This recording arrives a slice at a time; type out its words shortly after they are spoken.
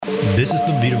This is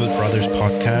the Wiedewelt Brothers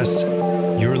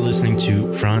podcast. You're listening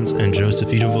to Franz and Joseph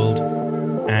Wiedewelt,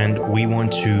 and we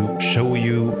want to show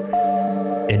you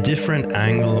a different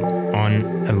angle on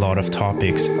a lot of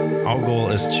topics. Our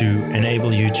goal is to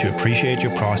enable you to appreciate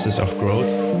your process of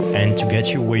growth and to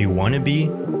get you where you want to be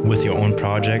with your own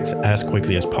projects as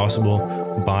quickly as possible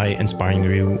by inspiring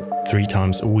you 3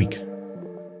 times a week.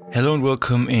 Hello and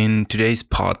welcome in today's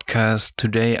podcast.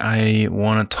 Today I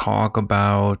want to talk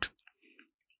about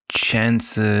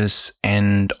chances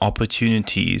and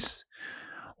opportunities.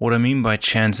 What I mean by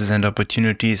chances and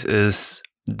opportunities is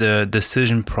the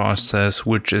decision process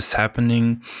which is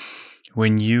happening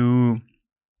when you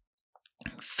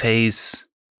face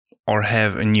or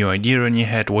have a new idea in your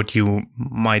head, what you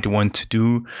might want to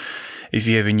do, if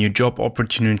you have a new job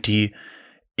opportunity,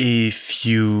 if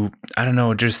you,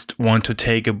 just want to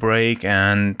take a break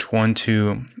and want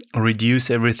to reduce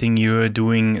everything you're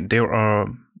doing. There are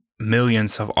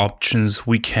millions of options.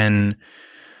 We can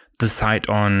decide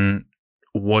on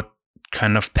what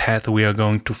kind of path we are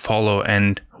going to follow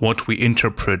and what we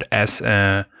interpret as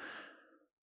a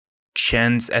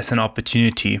chance, as an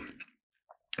opportunity.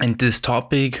 And this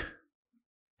topic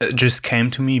just came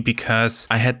to me because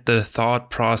I had the thought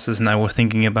process and I was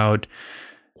thinking about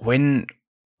when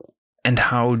and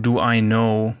how do I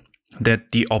know that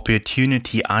the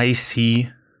opportunity I see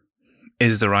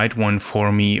is the right one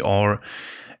for me, or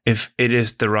if it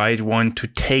is the right one to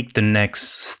take the next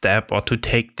step or to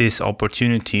take this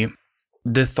opportunity.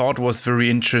 The thought was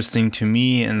very interesting to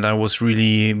me and I was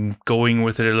really going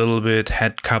with it a little bit,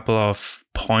 had a couple of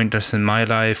pointers in my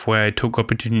life where I took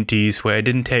opportunities, where I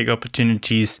didn't take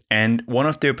opportunities. And one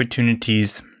of the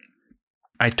opportunities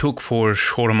I took for a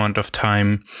short amount of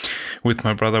time with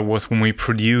my brother was when we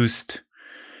produced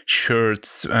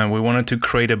shirts. We wanted to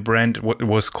create a brand, what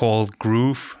was called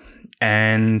Groove,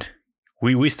 and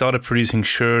we started producing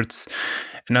shirts.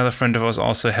 Another friend of ours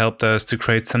also helped us to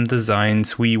create some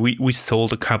designs. We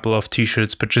sold a couple of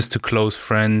t-shirts, but just to close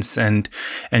friends and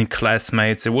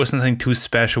classmates. It was nothing too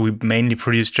special. We mainly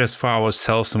produced just for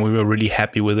ourselves and we were really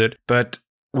happy with it. But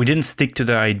we didn't stick to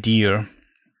the idea.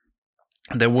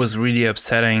 That was really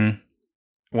upsetting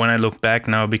when I look back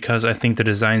now, because I think the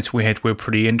designs we had were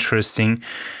pretty interesting.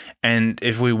 And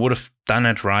if we would have done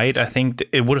it right, I think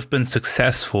it would have been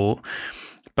successful.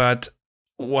 But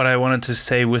what I wanted to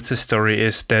say with the story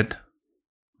is that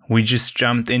we just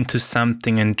jumped into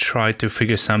something and tried to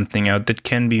figure something out. That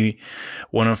can be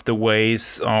one of the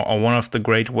ways, or one of the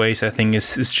great ways, I think,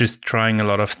 is just trying a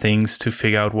lot of things to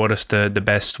figure out what is the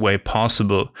best way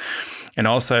possible. And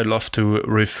also I love to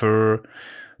refer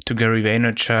to Gary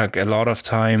Vaynerchuk a lot of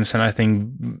times, and I think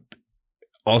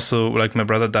also, like, my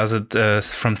brother does it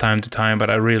from time to time, but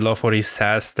I really love what he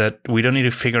says, that we don't need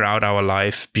to figure out our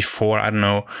life before,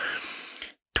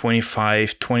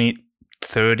 25, 20,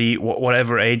 30,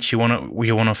 whatever age you want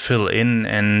to fill in,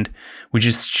 and we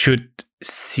just should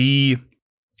see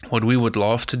what we would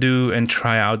love to do and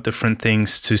try out different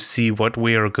things to see what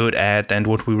we are good at and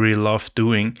what we really love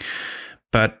doing.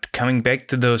 But coming back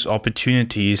to those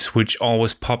opportunities which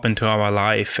always pop into our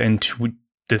life and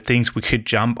the things we could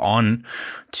jump on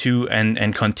to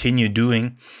and continue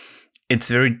doing, it's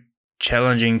very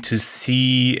challenging to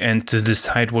see and to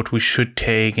decide what we should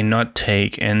take and not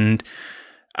take. And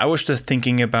I was just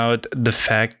thinking about the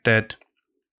fact that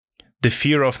the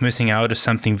fear of missing out is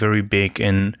something very big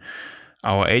in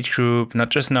our age group, not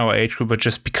just in our age group, but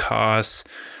just because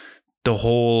the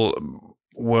whole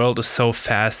world is so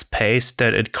fast paced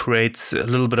that it creates a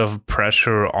little bit of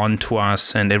pressure onto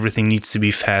us, and everything needs to be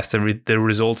fast. The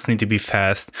results need to be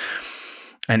fast.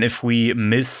 And if we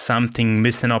miss something,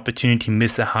 miss an opportunity,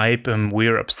 miss a hype,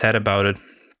 we're upset about it.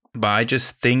 But I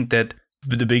just think that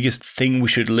the biggest thing we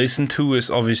should listen to is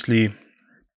obviously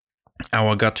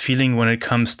our gut feeling when it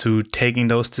comes to taking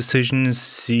those decisions,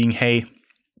 seeing, hey,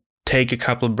 take a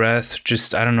couple breaths,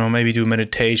 just, maybe do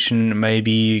meditation,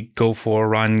 maybe go for a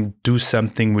run, do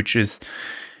something which is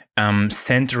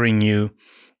centering you,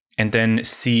 and then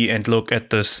see and look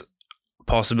at this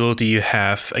possibility you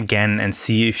have again and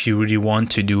see if you really want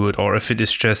to do it, or if it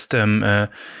is just a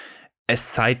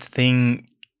side thing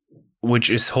which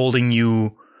is holding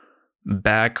you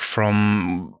back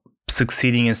from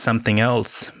succeeding in something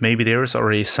else. Maybe there is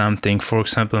already something, for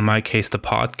example, in my case, the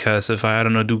podcast. If I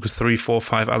do 3, 4,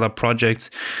 5 other projects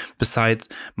besides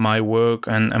my work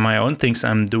and my own things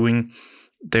I'm doing,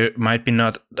 there might be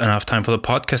not enough time for the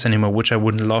podcast anymore, which I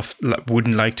wouldn't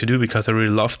like to do, because I really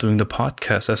love doing the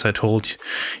podcast, as I told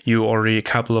you already a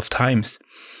couple of times.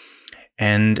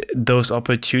 And those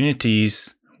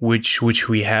opportunities which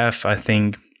we have, I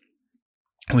think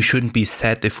we shouldn't be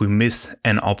sad if we miss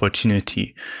an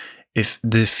opportunity. if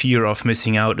the fear of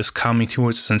missing out is coming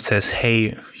towards us and says,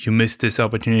 hey, you missed this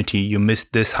opportunity, you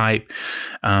missed this hype,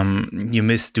 you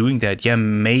missed doing that. Yeah,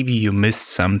 maybe you missed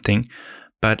something,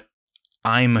 but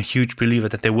I'm a huge believer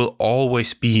that there will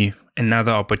always be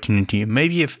another opportunity,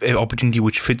 maybe an opportunity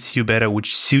which fits you better,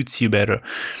 which suits you better.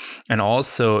 And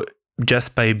also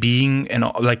just by being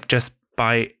just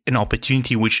by an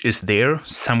opportunity which is there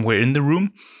somewhere in the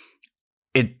room,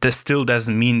 still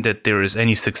doesn't mean that there is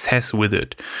any success with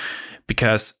it,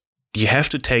 because you have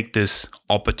to take this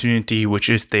opportunity which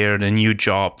is there, the new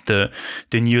job, the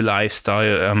new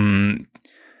lifestyle,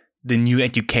 the new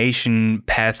education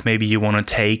path maybe you want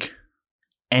to take,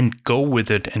 and go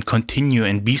with it and continue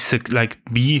and be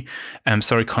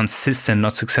consistent,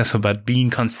 not successful, but being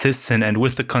consistent. And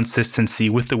with the consistency,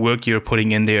 with the work you're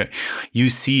putting in there, you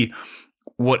see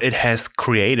what it has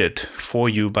created for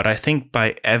you. But I think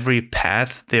by every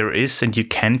path there is and you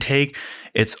can take,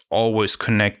 it's always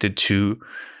connected to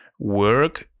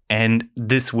work. And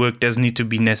this work doesn't need to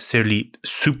be necessarily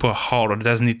super hard, or it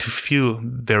doesn't need to feel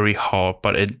very hard,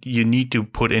 but you need to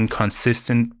put in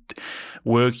consistent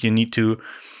work. You need to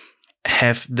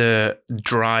have the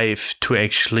drive to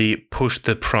actually push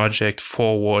the project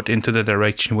forward into the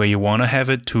direction where you want to have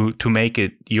it, to make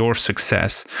it your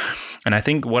success. And I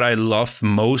think what I love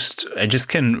most, I just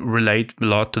can relate a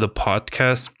lot to the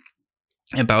podcast.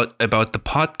 About the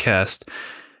podcast,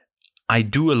 I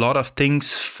do a lot of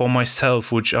things for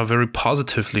myself which are very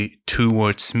positively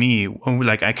towards me.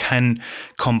 Like, I can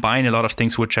combine a lot of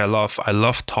things which I love. I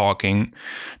love talking.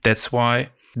 That's why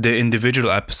the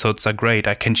individual episodes are great.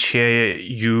 I can share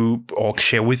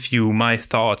with you my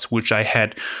thoughts which I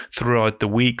had throughout the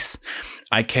weeks.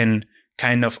 I can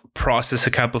kind of process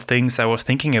a couple things I was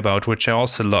thinking about, which I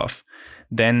also love.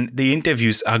 Then the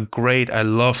interviews are great. I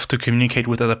love to communicate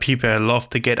with other people. I love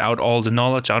to get out all the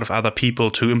knowledge out of other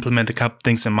people, to implement a couple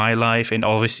things in my life, and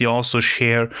obviously also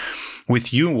share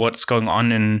with you what's going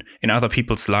on in other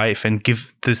people's life, and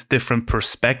give this different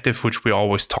perspective, which we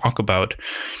always talk about.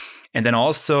 And then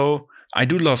also, I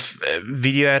do love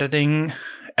video editing.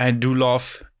 I do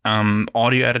love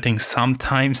audio editing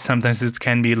sometimes. Sometimes it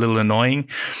can be a little annoying.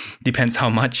 Depends how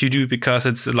much you do, because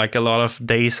it's like a lot of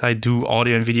days I do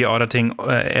audio and video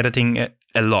editing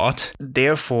a lot.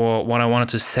 Therefore, what I wanted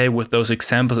to say with those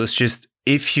examples is just,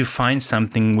 if you find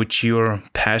something which you're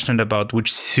passionate about,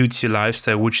 which suits your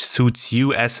lifestyle, which suits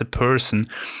you as a person,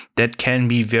 that can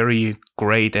be very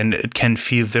great, and it can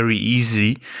feel very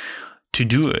easy to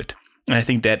do it. And I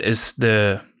think that is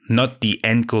not the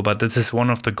end goal, but this is one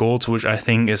of the goals which I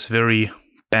think is very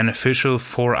beneficial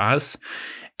for us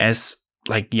as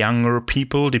like younger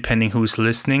people, depending who's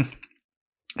listening,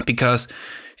 because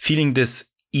feeling this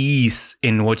ease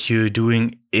in what you're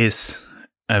doing is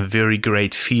a very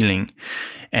great feeling.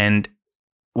 And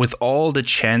with all the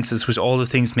chances, with all the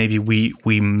things maybe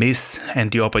we miss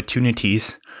and the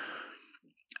opportunities,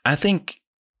 I think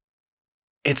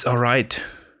it's all right,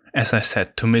 as I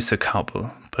said, to miss a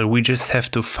couple, but we just have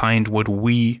to find what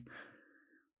we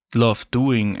love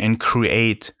doing and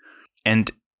create.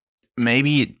 And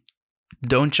maybe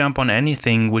don't jump on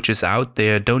anything which is out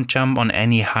there. Don't jump on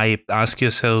any hype. Ask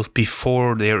yourself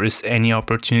before there is any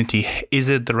opportunity, is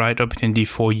it the right opportunity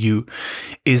for you?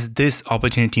 Is this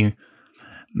opportunity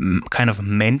kind of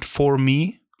meant for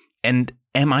me? And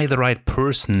am I the right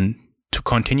person to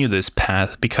continue this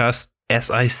path? Because, as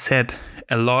I said,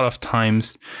 a lot of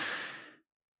times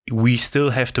we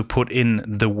still have to put in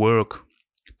the work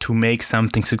to make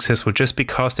something successful. Just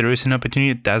because there is an opportunity,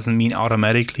 it doesn't mean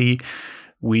automatically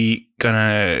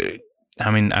I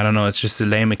don't know, it's just a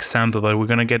lame example, but we're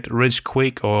gonna get rich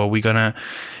quick, or we're gonna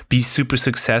be super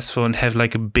successful and have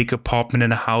like a big apartment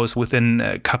in a house within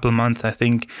a couple of months.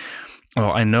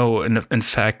 I know, in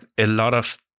fact, a lot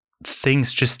of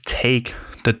things just take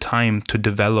the time to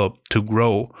develop, to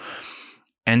grow.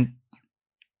 And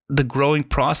the growing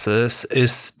process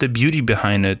is the beauty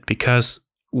behind it, because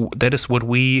that is what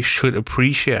we should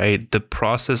appreciate, the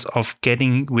process of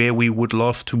getting where we would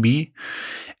love to be,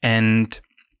 and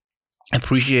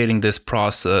appreciating this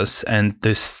process and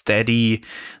this steady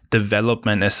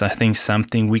development is, I think,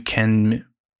 something we can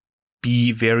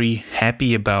be very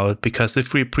happy about, because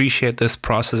if we appreciate this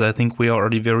process, I think we are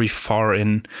already very far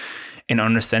in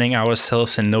understanding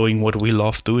ourselves and knowing what we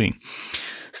love doing.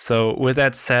 So with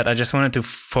that said, I just wanted to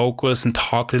focus and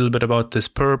talk a little bit about this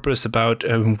purpose, about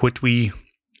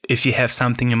if you have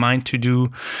something in mind to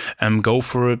do, go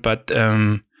for it, but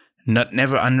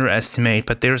never underestimate.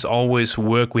 But there's always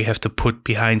work we have to put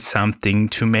behind something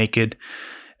to make it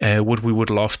what we would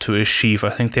love to achieve. I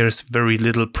think there's very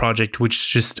little project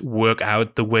which just work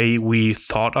out the way we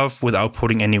thought of without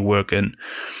putting any work in.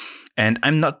 And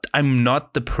I'm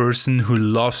not the person who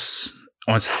loves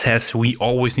or says we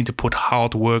always need to put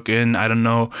hard work in,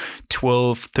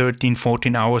 12, 13,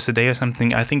 14 hours a day or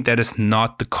something. I think that is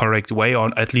not the correct way,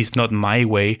 or at least not my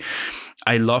way.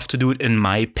 I love to do it in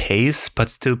my pace, but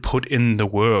still put in the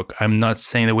work. I'm not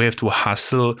saying that we have to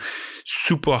hustle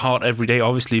super hard every day.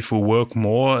 Obviously, if we work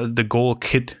more,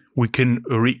 we can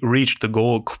reach the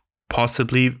goal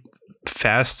possibly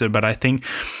faster, but I think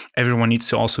everyone needs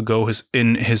to also go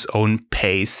in his own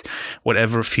pace,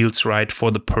 whatever feels right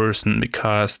for the person,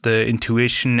 because the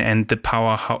intuition and the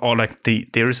power,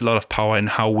 there is a lot of power in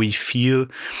how we feel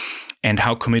and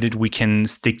how committed we can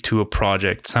stick to a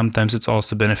project. Sometimes it's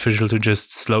also beneficial to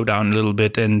just slow down a little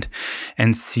bit and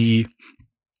see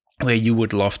where you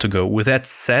would love to go. With that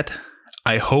said,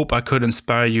 I hope I could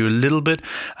inspire you a little bit.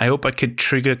 I hope I could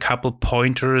trigger a couple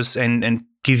pointers and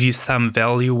give you some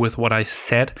value with what I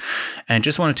said. And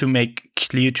just wanted to make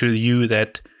clear to you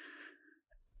that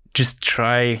just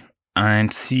try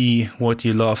and see what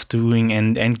you love doing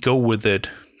and go with it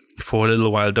for a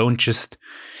little while. Don't just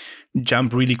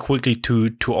jump really quickly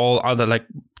to all other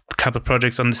couple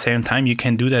projects on the same time. You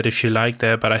can do that if you like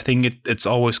that, but I think it's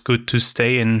always good to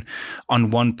stay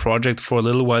on one project for a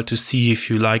little while to see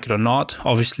if you like it or not.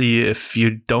 Obviously, if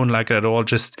you don't like it at all,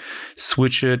 just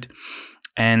switch it.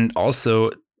 And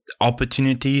also,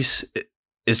 opportunities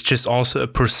is just also a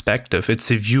perspective. It's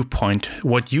a viewpoint.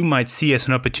 What you might see as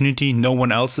an opportunity, no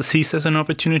one else sees as an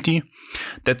opportunity.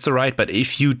 That's all right. But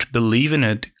if you believe in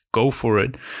it, go for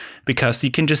it, because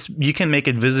you can make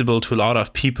it visible to a lot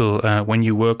of people when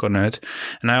you work on it.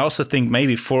 And I also think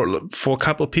maybe for a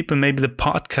couple of people, maybe the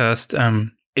podcast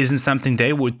isn't something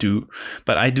they would do,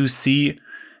 but I do see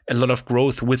a lot of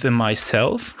growth within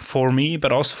myself for me,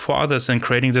 but also for others. And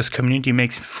creating this community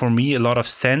makes for me a lot of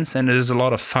sense, and it is a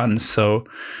lot of fun. So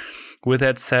with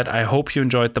that said, I hope you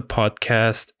enjoyed the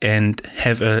podcast and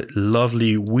have a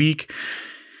lovely week.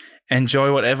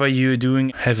 Enjoy whatever you're doing.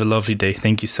 Have a lovely day.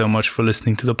 Thank you so much for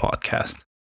listening to the podcast.